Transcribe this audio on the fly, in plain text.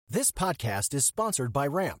This podcast is sponsored by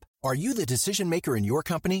Ramp. Are you the decision maker in your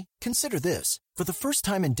company? Consider this. For the first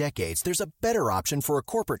time in decades, there's a better option for a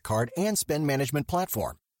corporate card and spend management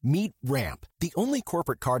platform. Meet Ramp, the only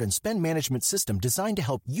corporate card and spend management system designed to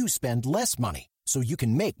help you spend less money so you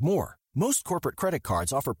can make more. Most corporate credit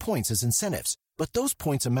cards offer points as incentives, but those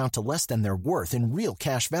points amount to less than their worth in real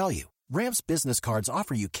cash value. Ramp's business cards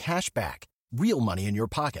offer you cash back, real money in your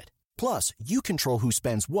pocket. Plus, you control who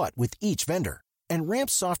spends what with each vendor. And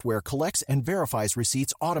Ramp's software collects and verifies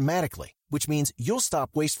receipts automatically, which means you'll stop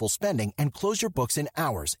wasteful spending and close your books in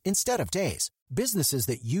hours instead of days. Businesses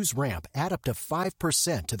that use Ramp add up to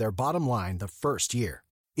 5% to their bottom line the first year.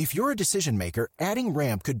 If you're a decision maker, adding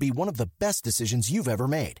Ramp could be one of the best decisions you've ever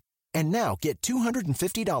made. And now get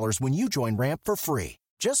 $250 when you join Ramp for free.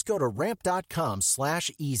 Just go to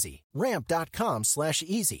ramp.com/easy.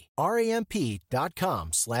 Ramp.com/easy.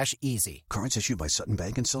 RAMP.com/easy. Cards issued by Sutton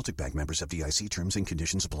Bank and Celtic Bank, members FDIC. Terms and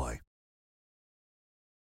conditions apply.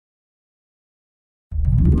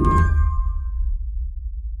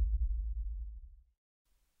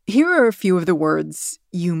 Here are a few of the words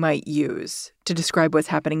you might use to describe what's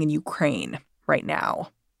happening in Ukraine right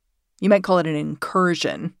now. You might call it an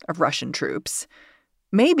incursion of Russian troops.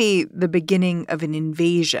 Maybe the beginning of an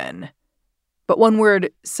invasion. But one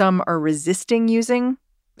word some are resisting using,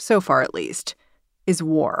 so far at least, is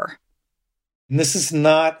war. And this is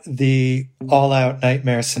not the all-out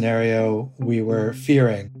nightmare scenario we were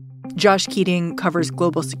fearing. Josh Keating covers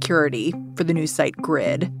global security for the news site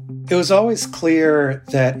Grid. It was always clear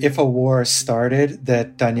that if a war started,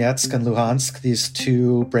 that Donetsk and Luhansk, these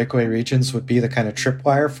two breakaway regions, would be the kind of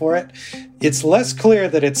tripwire for it. It's less clear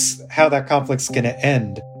that it's how that conflict's going to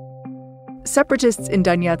end. Separatists in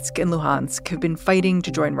Donetsk and Luhansk have been fighting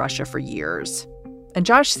to join Russia for years. And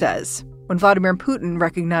Josh says when Vladimir Putin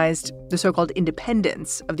recognized the so-called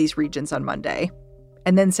independence of these regions on Monday,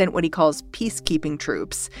 and then sent what he calls peacekeeping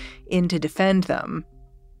troops in to defend them,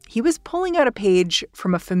 he was pulling out a page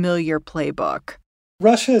from a familiar playbook.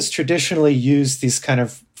 Russia has traditionally used these kind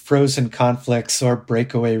of frozen conflicts or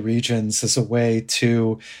breakaway regions as a way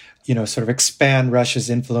to, sort of expand Russia's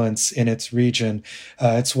influence in its region.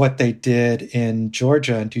 It's what they did in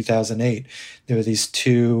Georgia in 2008. There were these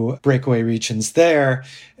two breakaway regions there,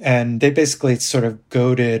 and they basically sort of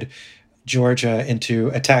goaded Georgia into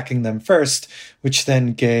attacking them first, which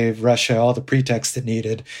then gave Russia all the pretext it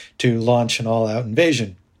needed to launch an all-out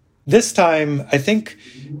invasion. This time, I think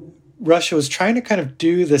Russia was trying to kind of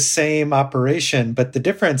do the same operation, but the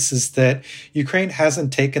difference is that Ukraine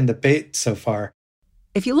hasn't taken the bait so far.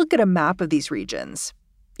 If you look at a map of these regions,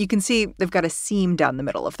 you can see they've got a seam down the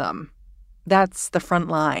middle of them. That's the front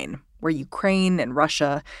line where Ukraine and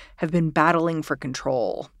Russia have been battling for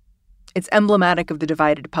control. It's emblematic of the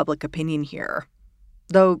divided public opinion here.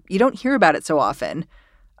 Though you don't hear about it so often,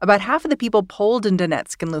 about half of the people polled in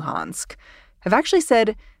Donetsk and Luhansk have actually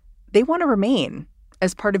said they want to remain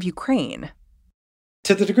as part of Ukraine.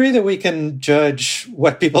 To the degree that we can judge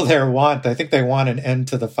what people there want, I think they want an end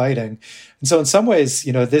to the fighting. And so in some ways,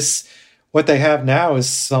 what they have now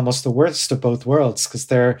is almost the worst of both worlds, because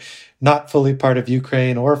they're not fully part of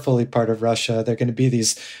Ukraine or fully part of Russia. They're going to be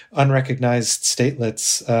these unrecognized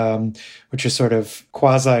statelets, which are sort of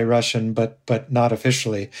quasi-Russian, but not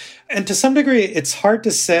officially. And to some degree, it's hard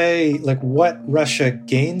to say what Russia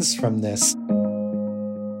gains from this.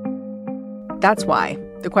 That's why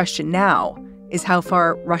the question now is how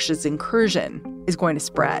far Russia's incursion is going to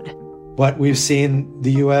spread. What we've seen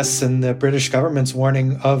the U.S. and the British governments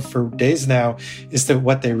warning of for days now is that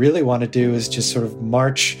what they really want to do is just sort of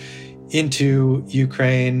march into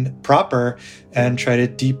Ukraine proper and try to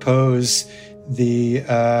depose the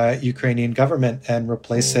Ukrainian government and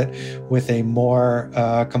replace it with a more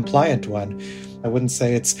compliant one. I wouldn't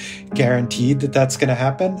say it's guaranteed that that's going to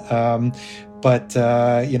happen, but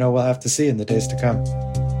we'll have to see in the days to come.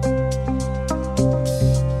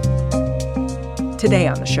 Today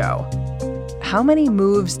on the show, how many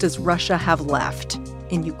moves does Russia have left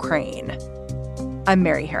in Ukraine? I'm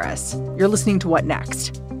Mary Harris. You're listening to What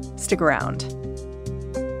Next? Stick around.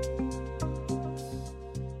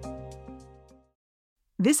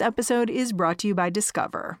 This episode is brought to you by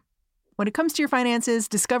Discover. When it comes to your finances,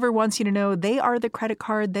 Discover wants you to know they are the credit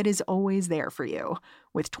card that is always there for you.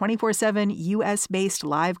 With 24/7 U.S.-based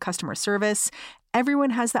live customer service,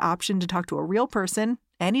 everyone has the option to talk to a real person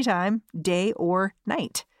anytime, day or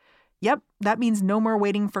night. Yep, that means no more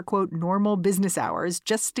waiting for, quote, normal business hours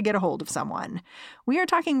just to get a hold of someone. We are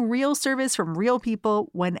talking real service from real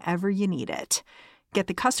people whenever you need it. Get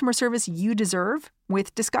the customer service you deserve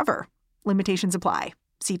with Discover. Limitations apply.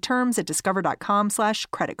 See terms at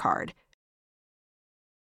discover.com/creditcard.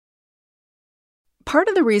 Part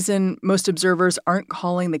of the reason most observers aren't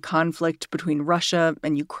calling the conflict between Russia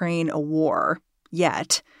and Ukraine a war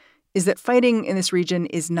yet is that fighting in this region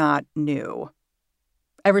is not new.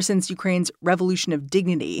 Ever since Ukraine's Revolution of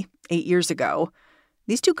Dignity 8 years ago,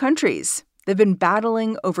 these two countries, they've been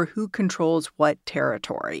battling over who controls what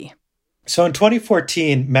territory. So in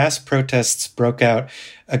 2014, mass protests broke out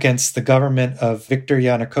against the government of Viktor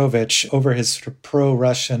Yanukovych over his sort of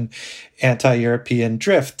pro-Russian, anti-European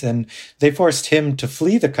drift, and they forced him to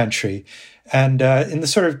flee the country. And in the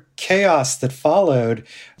sort of chaos that followed,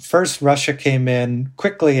 first Russia came in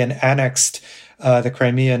quickly and annexed the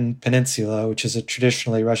Crimean Peninsula, which is a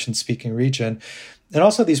traditionally Russian-speaking region. And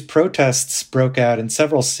also these protests broke out in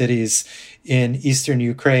several cities in eastern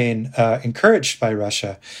Ukraine, encouraged by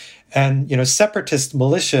Russia. And, separatist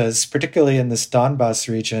militias, particularly in this Donbas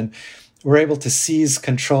region, were able to seize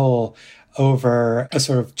control over a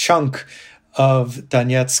sort of chunk of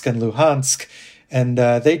Donetsk and Luhansk. And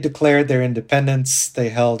they declared their independence. They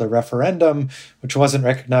held a referendum, which wasn't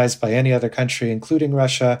recognized by any other country, including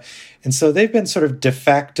Russia. And so they've been sort of de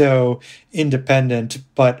facto independent,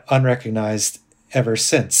 but unrecognized ever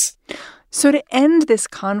since. So to end this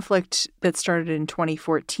conflict that started in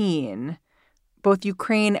 2014, both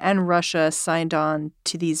Ukraine and Russia signed on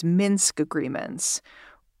to these Minsk agreements.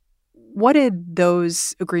 What did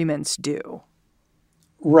those agreements do?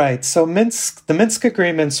 Right. So the Minsk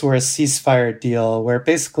agreements were a ceasefire deal where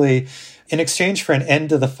basically in exchange for an end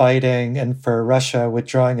to the fighting and for Russia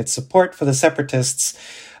withdrawing its support for the separatists,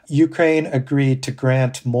 Ukraine agreed to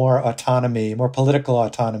grant more autonomy, more political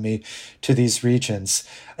autonomy to these regions.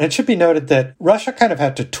 And it should be noted that Russia kind of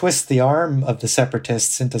had to twist the arm of the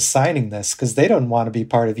separatists into signing this because they don't want to be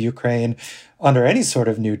part of Ukraine under any sort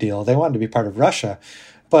of new deal. They wanted to be part of Russia.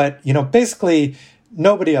 But, basically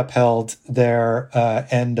nobody upheld their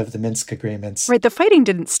end of the Minsk agreements. Right. The fighting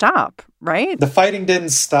didn't stop, right? The fighting didn't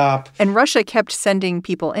stop. And Russia kept sending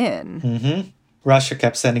people in. Mm-hmm. Russia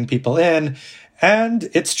kept sending people in. And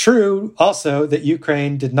it's true also that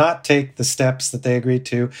Ukraine did not take the steps that they agreed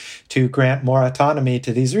to grant more autonomy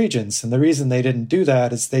to these regions. And the reason they didn't do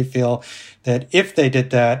that is they feel that if they did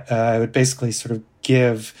that, it would basically sort of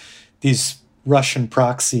give these Russian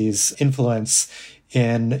proxies influence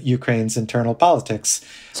in Ukraine's internal politics.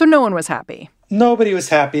 So no one was happy. Nobody was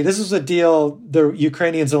happy. This was a deal the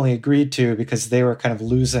Ukrainians only agreed to because they were kind of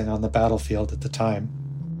losing on the battlefield at the time.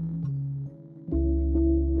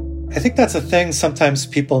 I think that's a thing sometimes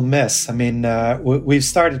people miss. I mean, we've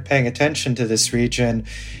started paying attention to this region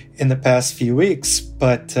in the past few weeks,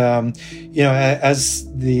 but, as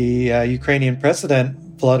the Ukrainian president,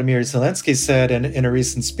 Volodymyr Zelensky, said in a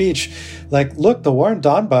recent speech, look, the war in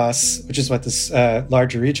Donbas, which is what this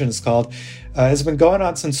larger region is called, has been going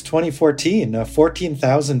on since 2014.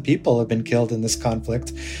 14,000 people have been killed in this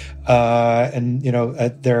conflict.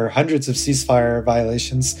 There are hundreds of ceasefire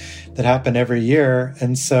violations that happen every year.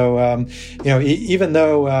 And so, even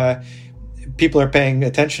though people are paying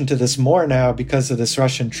attention to this more now because of this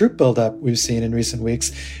Russian troop buildup we've seen in recent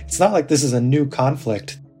weeks, it's not like this is a new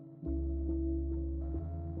conflict.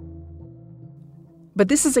 But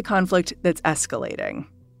this is a conflict that's escalating.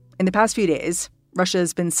 In the past few days, Russia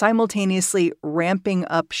has been simultaneously ramping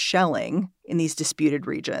up shelling in these disputed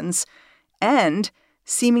regions and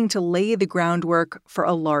seeming to lay the groundwork for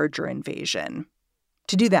a larger invasion.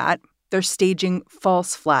 To do that, they're staging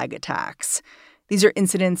false flag attacks. These are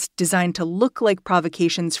incidents designed to look like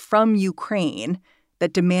provocations from Ukraine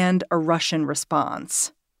that demand a Russian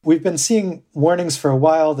response. We've been seeing warnings for a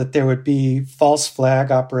while that there would be false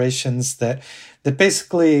flag operations that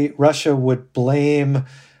basically Russia would blame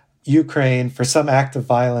Ukraine for some act of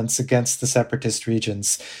violence against the separatist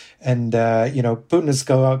regions. And, Putin has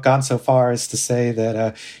gone so far as to say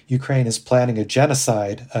that Ukraine is planning a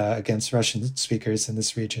genocide against Russian speakers in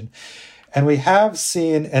this region. And we have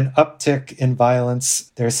seen an uptick in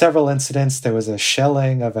violence. There are several incidents. There was a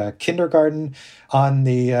shelling of a kindergarten on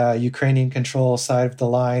the Ukrainian control side of the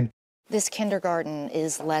line. This kindergarten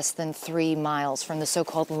is less than 3 miles from the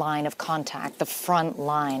so-called line of contact, the front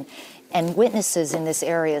line. And witnesses in this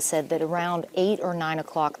area said that around 8 or 9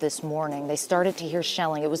 o'clock this morning, they started to hear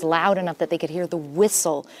shelling. It was loud enough that they could hear the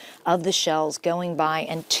whistle of the shells going by,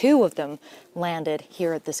 and 2 of them landed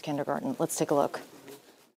here at this kindergarten. Let's take a look.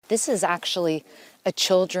 This is actually a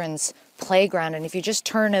children's playground, and if you just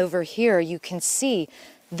turn over here, you can see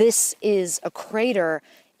this is a crater,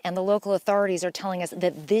 and the local authorities are telling us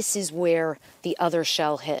that this is where the other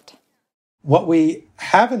shell hit. What we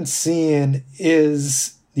haven't seen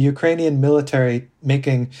is the Ukrainian military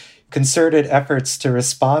making concerted efforts to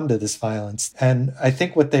respond to this violence. And I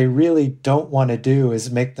think what they really don't want to do is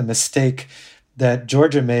make the mistake that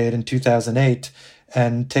Georgia made in 2008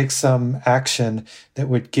 and take some action that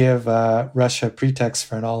would give Russia pretext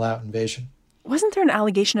for an all-out invasion. Wasn't there an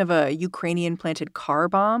allegation of a Ukrainian-planted car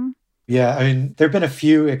bomb? Yeah, I mean, there have been a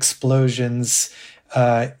few explosions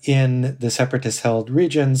in the separatist-held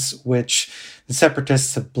regions, which the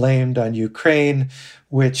separatists have blamed on Ukraine,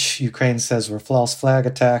 which Ukraine says were false flag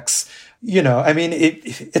attacks. You know, I mean,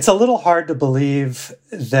 it's a little hard to believe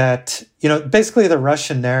that, you know, basically the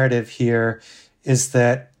Russian narrative here is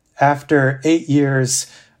that after 8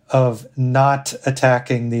 years of not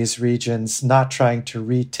attacking these regions, not trying to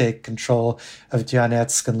retake control of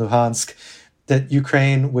Donetsk and Luhansk, that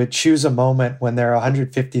Ukraine would choose a moment when there are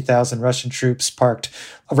 150,000 Russian troops parked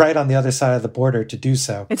right on the other side of the border to do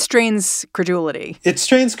so. It strains credulity. It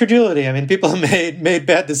strains credulity. I mean, people have made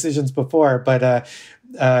bad decisions before, but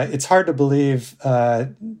it's hard to believe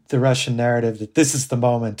the Russian narrative that this is the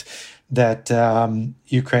moment that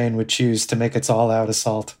Ukraine would choose to make its all-out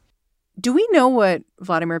assault. Do we know what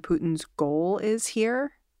Vladimir Putin's goal is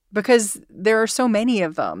here? Because there are so many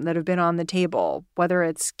of them that have been on the table, whether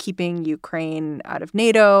it's keeping Ukraine out of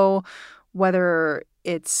NATO, whether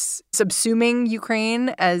it's subsuming Ukraine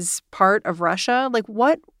as part of Russia. Like,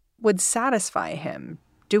 what would satisfy him?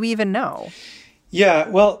 Do we even know? Yeah,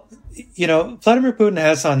 well, you know, Vladimir Putin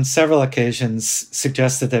has on several occasions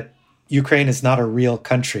suggested that Ukraine is not a real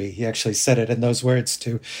country. He actually said it in those words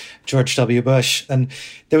to George W. Bush. And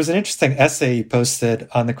there was an interesting essay he posted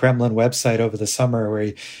on the Kremlin website over the summer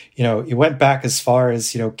where he went back as far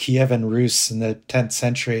as, Kievan Rus in the 10th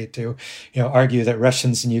century to, argue that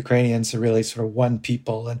Russians and Ukrainians are really sort of one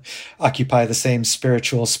people and occupy the same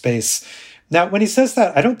spiritual space. Now, when he says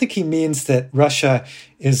that, I don't think he means that Russia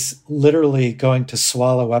is literally going to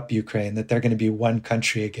swallow up Ukraine, that they're going to be one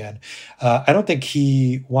country again. I don't think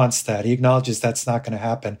he wants that. He acknowledges that's not going to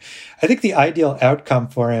happen. I think the ideal outcome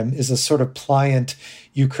for him is a sort of pliant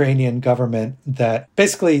Ukrainian government that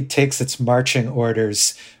basically takes its marching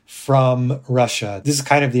orders from Russia. This is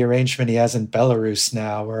kind of the arrangement he has in Belarus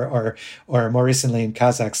now, or more recently in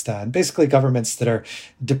Kazakhstan. Basically governments that are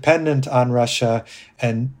dependent on Russia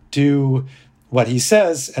and do what he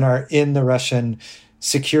says and are in the Russian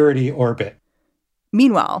security orbit.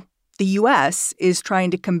 Meanwhile, the U.S. is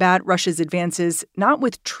trying to combat Russia's advances not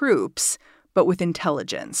with troops, but with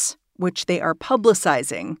intelligence, which they are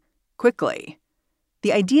publicizing quickly.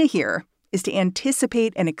 The idea here is to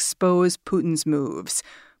anticipate and expose Putin's moves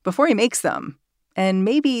before he makes them, and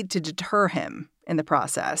maybe to deter him in the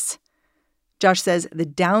process. Josh says the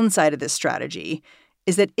downside of this strategy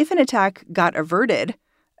is that if an attack got averted,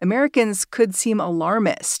 Americans could seem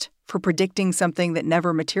alarmist for predicting something that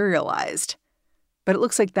never materialized. But it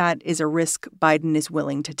looks like that is a risk Biden is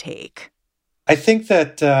willing to take. I think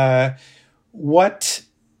that what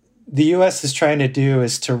the U.S. is trying to do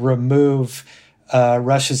is to remove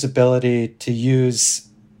Russia's ability to use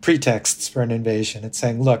pretexts for an invasion. It's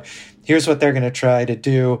saying, look, here's what they're going to try to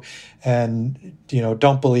do, and,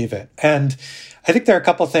 don't believe it. And I think there are a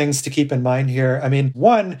couple things to keep in mind here. I mean,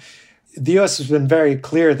 one, the U.S. has been very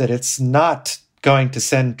clear that it's not going to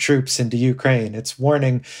send troops into Ukraine. It's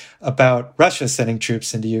warning about Russia sending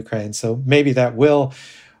troops into Ukraine. So maybe that will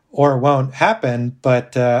or won't happen.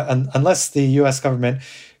 But unless the U.S. government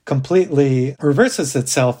completely reverses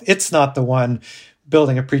itself, it's not the one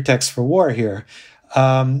building a pretext for war here.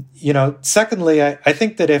 Secondly, I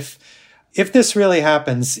think that if this really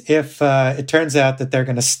happens, if it turns out that they're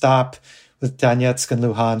going to stop with Donetsk and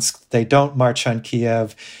Luhansk, they don't march on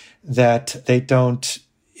Kiev, that they don't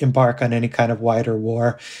embark on any kind of wider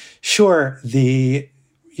war. Sure, the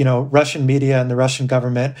Russian media and the Russian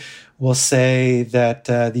government will say that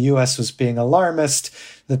the U.S. was being alarmist,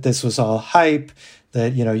 that this was all hype,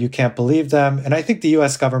 that you can't believe them, and I think the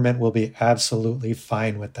U.S. government will be absolutely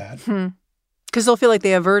fine with that. Because they'll feel like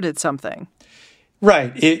they averted something.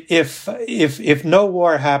 Right. If no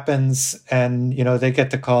war happens and they get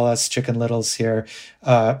to call us Chicken Littles here,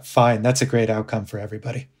 fine. That's a great outcome for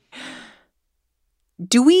everybody.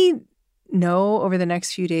 Do we know over the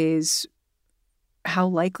next few days how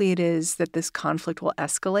likely it is that this conflict will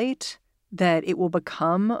escalate, that it will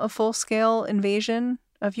become a full-scale invasion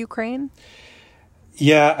of Ukraine?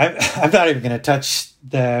 Yeah, I'm not even going to touch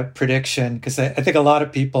the prediction because I think a lot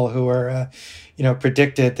of people who were,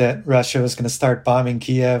 predicted that Russia was going to start bombing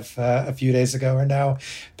Kiev a few days ago are now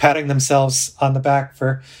patting themselves on the back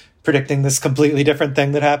for predicting this completely different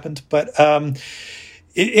thing that happened. But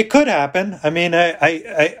it could happen. I mean,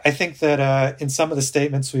 I think that in some of the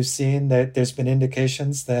statements we've seen that there's been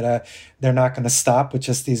indications that they're not going to stop with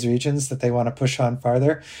just these regions, that they want to push on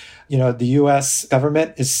farther. The U.S.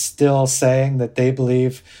 government is still saying that they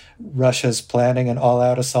believe Russia's planning an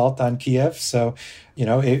all-out assault on Kiev. So,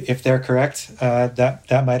 if they're correct,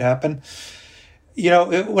 that might happen.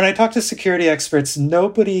 When I talk to security experts,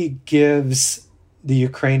 nobody gives the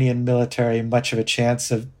Ukrainian military much of a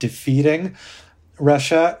chance of defeating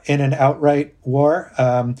Russia in an outright war.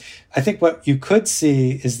 I think what you could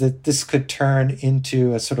see is that this could turn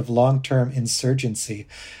into a sort of long-term insurgency.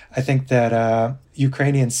 I think that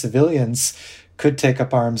Ukrainian civilians could take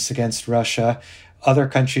up arms against Russia. Other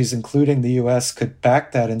countries, including the US, could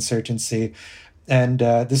back that insurgency. And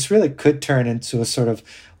this really could turn into a sort of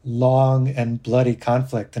long and bloody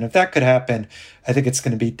conflict. And if that could happen, I think it's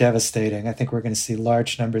going to be devastating. I think we're going to see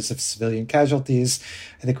large numbers of civilian casualties.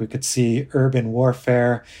 I think we could see urban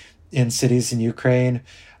warfare in cities in Ukraine.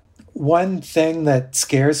 One thing that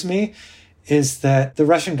scares me is that the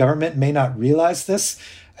Russian government may not realize this.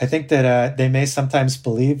 I think that they may sometimes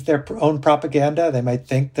believe their own propaganda. They might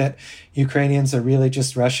think that Ukrainians are really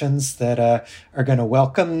just Russians that are going to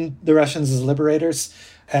welcome the Russians as liberators.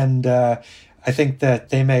 And I think that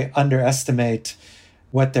they may underestimate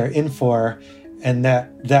what they're in for, and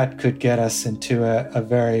that could get us into a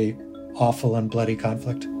very awful and bloody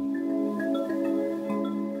conflict.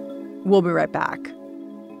 We'll be right back.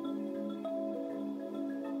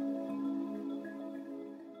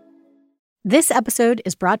 This episode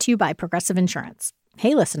is brought to you by Progressive Insurance.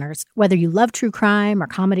 Hey, listeners, whether you love true crime or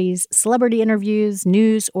comedies, celebrity interviews,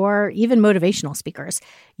 news, or even motivational speakers,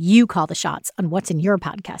 you call the shots on what's in your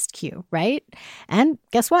podcast queue, right? And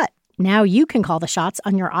guess what? Now you can call the shots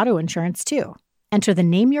on your auto insurance, too. Enter the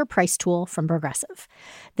Name Your Price tool from Progressive.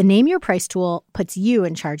 The Name Your Price tool puts you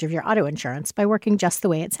in charge of your auto insurance by working just the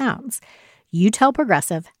way it sounds. You tell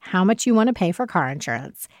Progressive how much you want to pay for car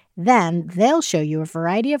insurance. Then they'll show you a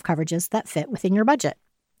variety of coverages that fit within your budget,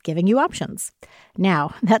 giving you options.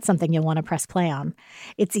 Now, that's something you'll want to press play on.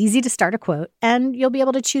 It's easy to start a quote, and you'll be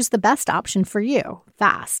able to choose the best option for you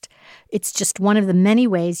fast. It's just one of the many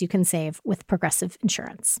ways you can save with Progressive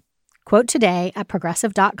Insurance. Quote today at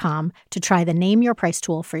Progressive.com to try the Name Your Price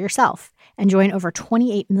tool for yourself and join over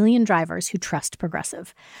 28 million drivers who trust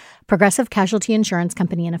Progressive. Progressive Casualty Insurance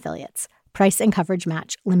Company and Affiliates. Price and coverage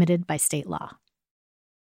match limited by state law.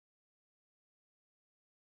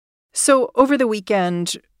 So over the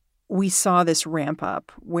weekend, we saw this ramp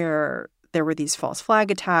up where there were these false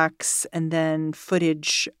flag attacks and then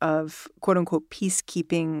footage of, quote unquote,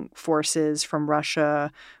 peacekeeping forces from Russia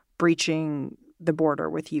breaching the border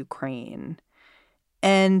with Ukraine.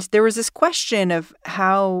 And there was this question of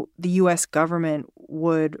how the U.S. government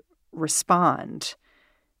would respond.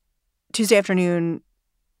 Tuesday afternoon,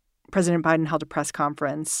 President Biden held a press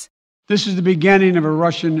conference. This is the beginning of a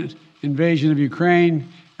Russian invasion of Ukraine,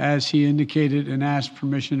 as he indicated and asked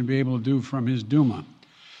permission to be able to do from his Duma.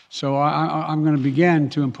 So I'm going to begin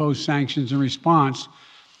to impose sanctions in response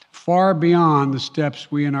far beyond the steps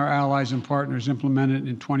we and our allies and partners implemented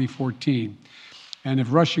in 2014. And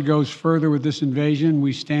if Russia goes further with this invasion,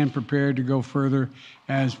 we stand prepared to go further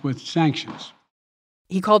as with sanctions.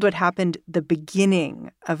 He called what happened the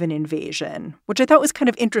beginning of an invasion, which I thought was kind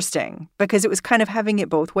of interesting because it was kind of having it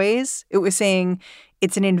both ways. It was saying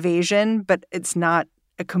it's an invasion, but it's not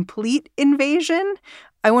a complete invasion.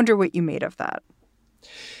 I wonder what you made of that.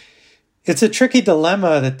 It's a tricky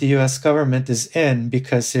dilemma that the U.S. government is in,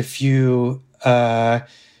 because if you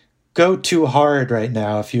go too hard right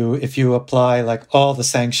now, if you apply like all the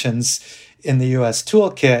sanctions in the U.S.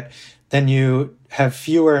 toolkit, then you have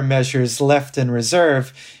fewer measures left in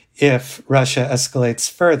reserve if Russia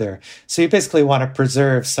escalates further. So you basically want to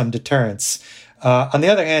preserve some deterrence. On the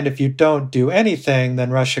other hand, if you don't do anything,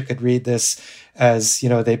 then Russia could read this as,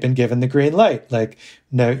 they've been given the green light. Like,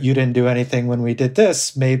 no, you didn't do anything when we did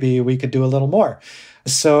this. Maybe we could do a little more.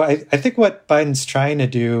 So I think what Biden's trying to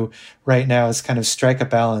do right now is kind of strike a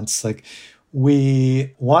balance. Like,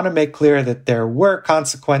 we want to make clear that there were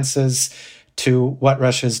consequences to what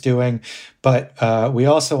Russia's doing, but we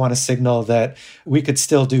also want to signal that we could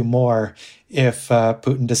still do more if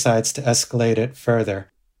Putin decides to escalate it further.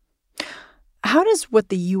 How does what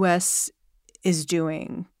the U.S. is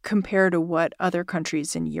doing compare to what other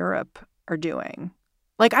countries in Europe are doing?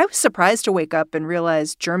 Like, I was surprised to wake up and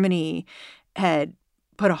realize Germany had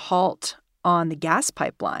put a halt on the gas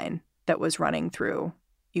pipeline that was running through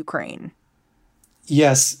Ukraine.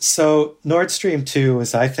 Yes. So Nord Stream 2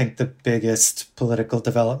 was, I think, the biggest political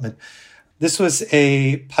development. This was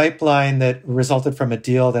a pipeline that resulted from a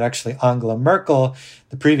deal that actually Angela Merkel,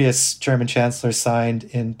 the previous German chancellor, signed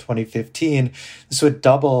in 2015. This would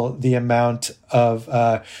double the amount of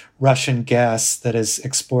Russian gas that is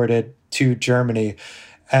exported to Germany.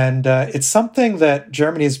 And it's something that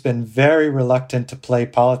Germany has been very reluctant to play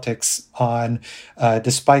politics on,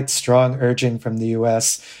 despite strong urging from the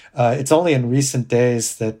U.S. It's only in recent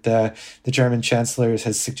days that the German chancellor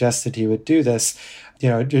has suggested he would do this. You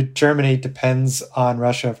know, Germany depends on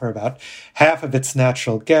Russia for about half of its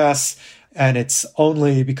natural gas, and it's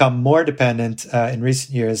only become more dependent in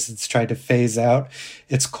recent years. It's tried to phase out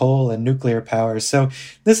its coal and nuclear power. So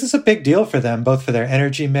this is a big deal for them, both for their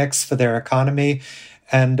energy mix, for their economy.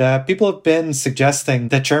 And people have been suggesting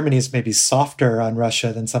that Germany is maybe softer on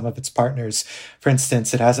Russia than some of its partners. For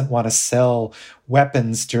instance, it hasn't want to sell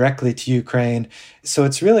weapons directly to Ukraine. So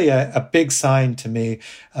it's really a big sign to me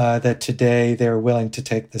that today they're willing to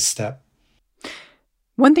take this step.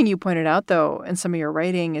 One thing you pointed out, though, in some of your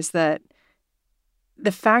writing is that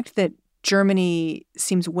the fact that Germany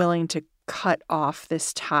seems willing to cut off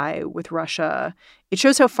this tie with Russia, it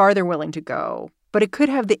shows how far they're willing to go. But it could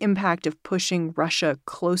have the impact of pushing Russia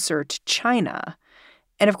closer to China.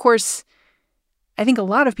 And of course, I think a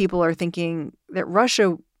lot of people are thinking that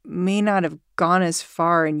Russia may not have gone as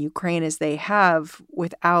far in Ukraine as they have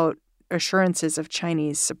without assurances of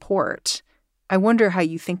Chinese support. I wonder how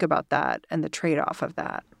you think about that and the trade-off of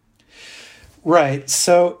that. Right.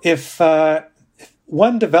 So if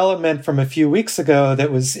one development from a few weeks ago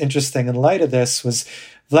that was interesting in light of this was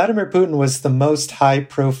Vladimir Putin was the most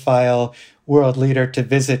high-profile world leader to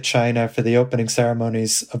visit China for the opening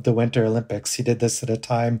ceremonies of the Winter Olympics. He did this at a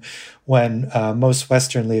time when most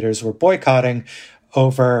Western leaders were boycotting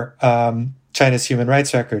over China's human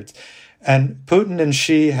rights records. And Putin and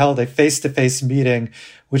Xi held a face-to-face meeting,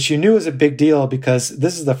 which you knew was a big deal because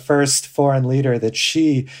this is the first foreign leader that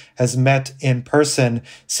Xi has met in person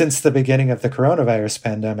since the beginning of the coronavirus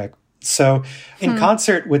pandemic. So in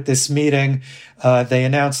concert with this meeting, they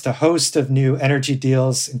announced a host of new energy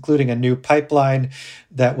deals, including a new pipeline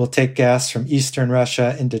that will take gas from eastern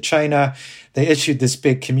Russia into China. They issued this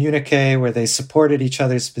big communique where they supported each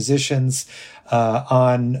other's positions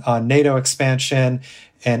on NATO expansion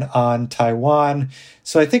and on Taiwan.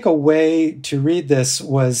 So I think a way to read this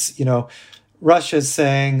was, Russia's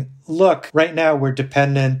saying, look, right now we're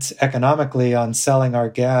dependent economically on selling our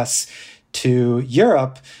gas to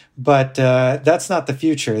Europe, but that's not the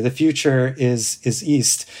future. The future is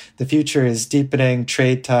east. The future is deepening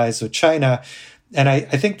trade ties with China. And I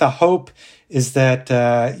think the hope is that,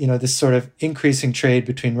 this sort of increasing trade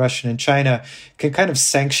between Russia and China can kind of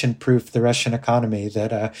sanction-proof the Russian economy,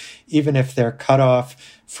 that even if they're cut off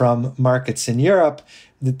from markets in Europe,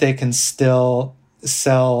 that they can still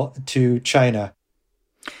sell to China.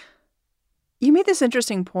 You made this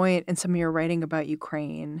interesting point in some of your writing about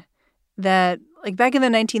Ukraine that, like, back in the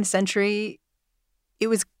 19th century, it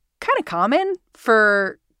was kind of common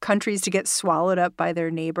for countries to get swallowed up by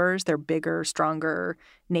their neighbors, their bigger, stronger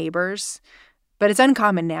neighbors. But it's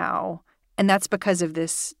uncommon now. And that's because of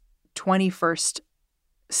this 21st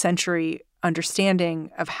century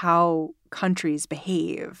understanding of how countries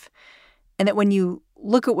behave. And that when you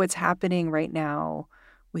look at what's happening right now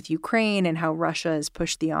with Ukraine and how Russia has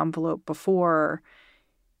pushed the envelope before,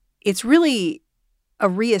 it's really a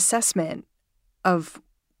reassessment of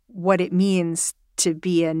what it means to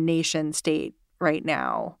be a nation state right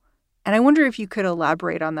now. And I wonder if you could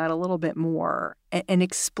elaborate on that a little bit more and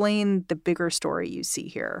explain the bigger story you see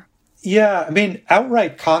here. Yeah, I mean,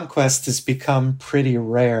 outright conquest has become pretty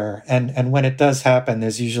rare. And when it does happen,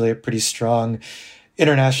 there's usually a pretty strong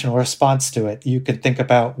international response to it. You could think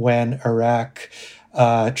about when Iraq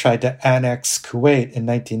tried to annex Kuwait in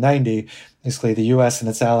 1990. Basically, the U.S. and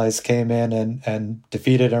its allies came in and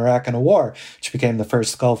defeated Iraq in a war, which became the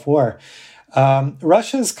first Gulf War.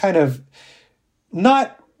 Russia's kind of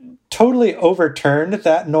not totally overturned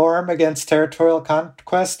that norm against territorial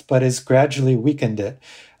conquest, but has gradually weakened it.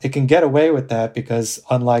 It can get away with that because,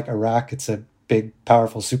 unlike Iraq, it's a big,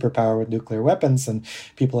 powerful superpower with nuclear weapons, and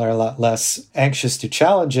people are a lot less anxious to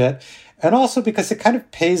challenge it. And also because it kind of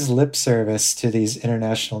pays lip service to these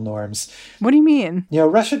international norms. What do you mean?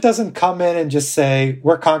 Russia doesn't come in and just say,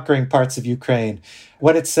 we're conquering parts of Ukraine.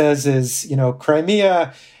 What it says is,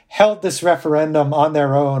 Crimea held this referendum on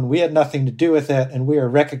their own. We had nothing to do with it, and we are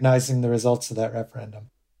recognizing the results of that referendum.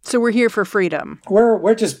 So we're here for freedom.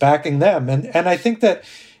 We're just backing them. And I think that,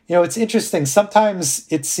 it's interesting. Sometimes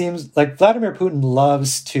it seems like Vladimir Putin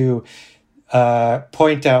loves to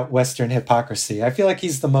point out Western hypocrisy. I feel like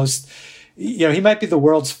he's the most he might be the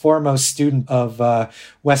world's foremost student of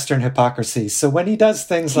Western hypocrisy. So when he does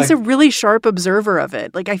things He's a really sharp observer of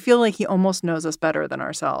it. Like, I feel like he almost knows us better than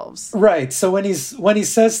ourselves. Right. So when he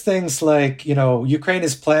says things like, Ukraine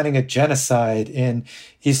is planning a genocide in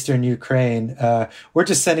eastern Ukraine, we're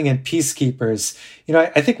just sending in peacekeepers.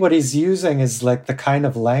 I think what he's using is like the kind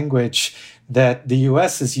of language that the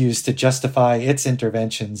U.S. has used to justify its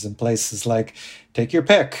interventions in places like, take your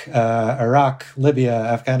pick, Iraq, Libya,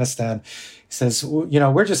 Afghanistan. He says,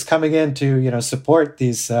 we're just coming in to, support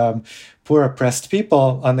these poor oppressed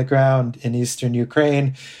people on the ground in eastern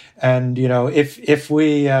Ukraine. And, if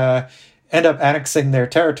we end up annexing their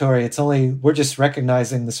territory, we're just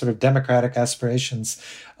recognizing the sort of democratic aspirations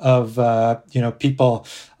of, people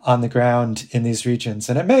on the ground in these regions.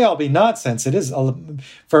 And it may all be nonsense. It is,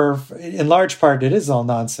 in large part, it is all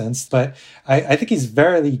nonsense. But I think he's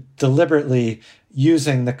very deliberately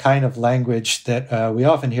using the kind of language that we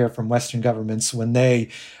often hear from Western governments when they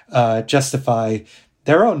justify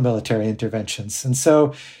their own military interventions. And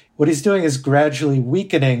so what he's doing is gradually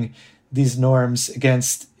weakening these norms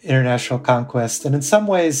against international conquest. And in some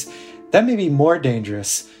ways, that may be more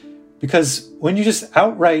dangerous, because when you just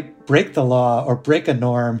outright break the law or break a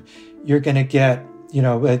norm, you're going to get,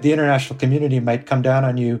 the international community might come down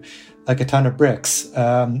on you like a ton of bricks.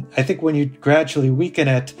 I think when you gradually weaken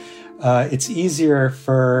it, it's easier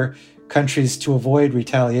for countries to avoid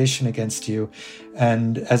retaliation against you.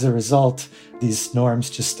 And as a result, these norms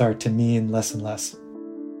just start to mean less and less.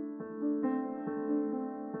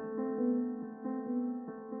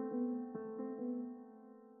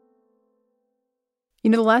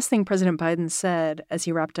 The last thing President Biden said as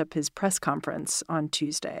he wrapped up his press conference on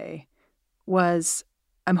Tuesday was,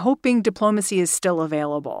 "I'm hoping diplomacy is still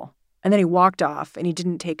available." And then he walked off and he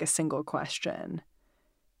didn't take a single question.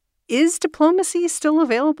 Is diplomacy still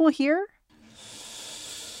available here?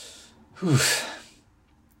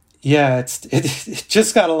 Yeah, it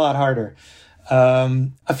just got a lot harder.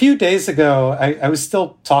 A few days ago, I was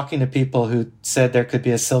still talking to people who said there could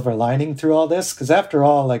be a silver lining through all this, because after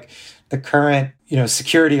all, like, the current,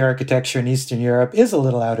 security architecture in Eastern Europe is a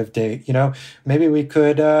little out of date. Maybe we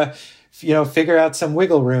could, figure out some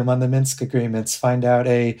wiggle room on the Minsk agreements, find out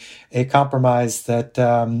a compromise that,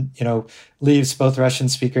 leaves both Russian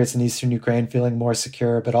speakers in Eastern Ukraine feeling more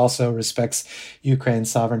secure, but also respects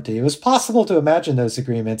Ukraine's sovereignty. It was possible to imagine those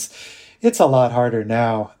agreements. It's a lot harder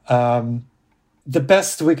now. The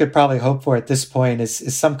best we could probably hope for at this point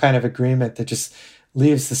is some kind of agreement that just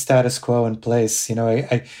leaves the status quo in place.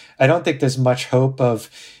 I don't think there's much hope of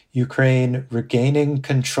Ukraine regaining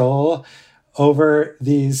control over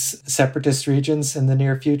these separatist regions in the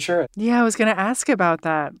near future. Yeah, I was going to ask about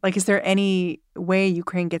that. Like, is there any way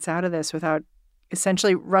Ukraine gets out of this without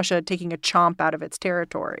essentially Russia taking a chomp out of its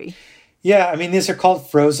territory? Yeah, I mean, these are called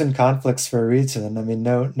frozen conflicts for a reason. I mean,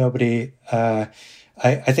 nobody. I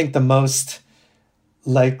think the most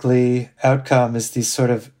likely outcome is these sort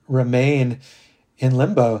of remain in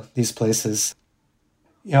limbo, these places.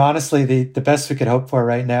 Honestly, the best we could hope for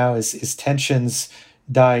right now is tensions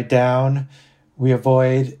die down. We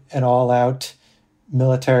avoid an all-out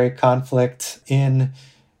military conflict in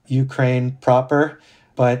Ukraine proper.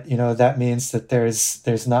 But, that means that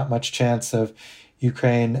there's not much chance of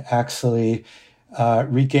Ukraine actually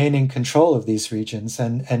regaining control of these regions.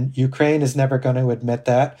 And Ukraine is never going to admit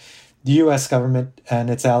that. The U.S. government and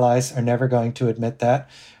its allies are never going to admit that.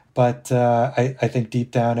 But I think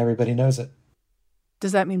deep down, everybody knows it.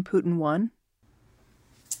 Does that mean Putin won?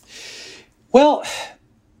 Well,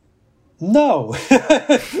 no,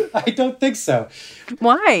 I don't think so.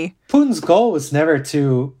 Why? Putin's goal was never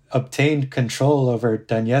to obtain control over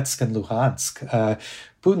Donetsk and Luhansk.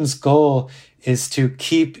 Putin's goal is to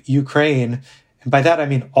keep Ukraine, and by that I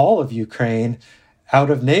mean all of Ukraine, out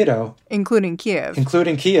of NATO. Including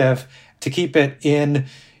Kiev, to keep it in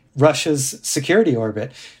Russia's security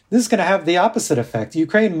orbit. This is going to have the opposite effect.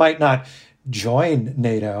 Ukraine might not join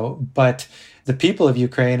NATO, but the people of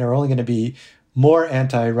Ukraine are only going to be more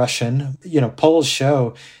anti-Russian. Polls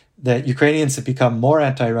show that Ukrainians have become more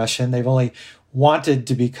anti-Russian. They've only wanted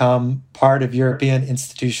to become part of European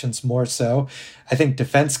institutions more so. I think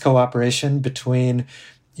defense cooperation between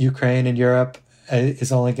Ukraine and Europe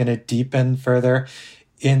is only going to deepen further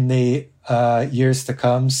in the years to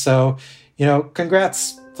come. So,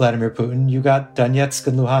 congrats, Vladimir Putin. You got Donetsk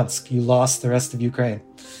and Luhansk. You lost the rest of Ukraine.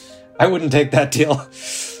 I wouldn't take that deal.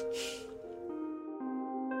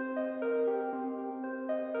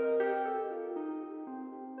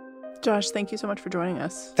 Josh, thank you so much for joining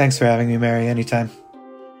us. Thanks for having me, Mary. Anytime.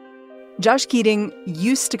 Josh Keating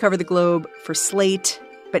used to cover the Globe for Slate,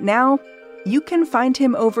 but now you can find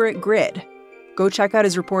him over at Grid. Go Go check out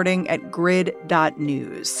his reporting at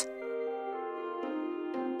grid.news.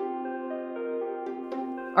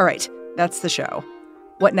 All right, that's the show.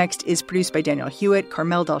 What Next is produced by Daniel Hewitt,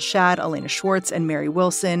 Carmel Delshad, Elena Schwartz, and Mary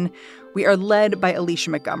Wilson. We are led by Alicia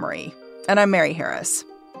Montgomery. And I'm Mary Harris.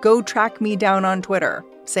 Go track me down on Twitter.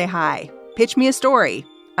 Say hi. Pitch me a story.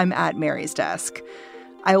 I'm at Mary's Desk.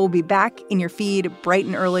 I will be back in your feed bright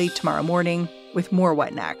and early tomorrow morning with more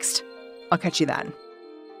What Next. I'll catch you then.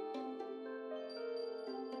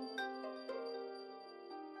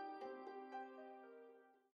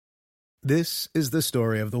 This is the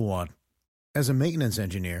story of the one. As a maintenance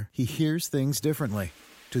engineer, he hears things differently.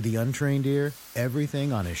 To the untrained ear,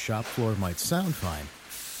 everything on his shop floor might sound fine,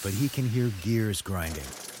 but he can hear gears grinding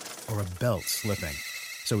or a belt slipping.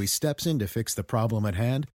 So he steps in to fix the problem at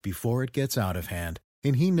hand before it gets out of hand.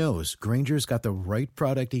 And he knows Grainger's got the right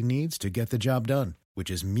product he needs to get the job done,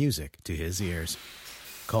 which is music to his ears.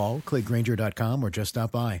 Call, click Grainger.com, or just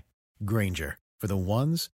stop by. Grainger, for the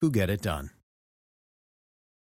ones who get it done.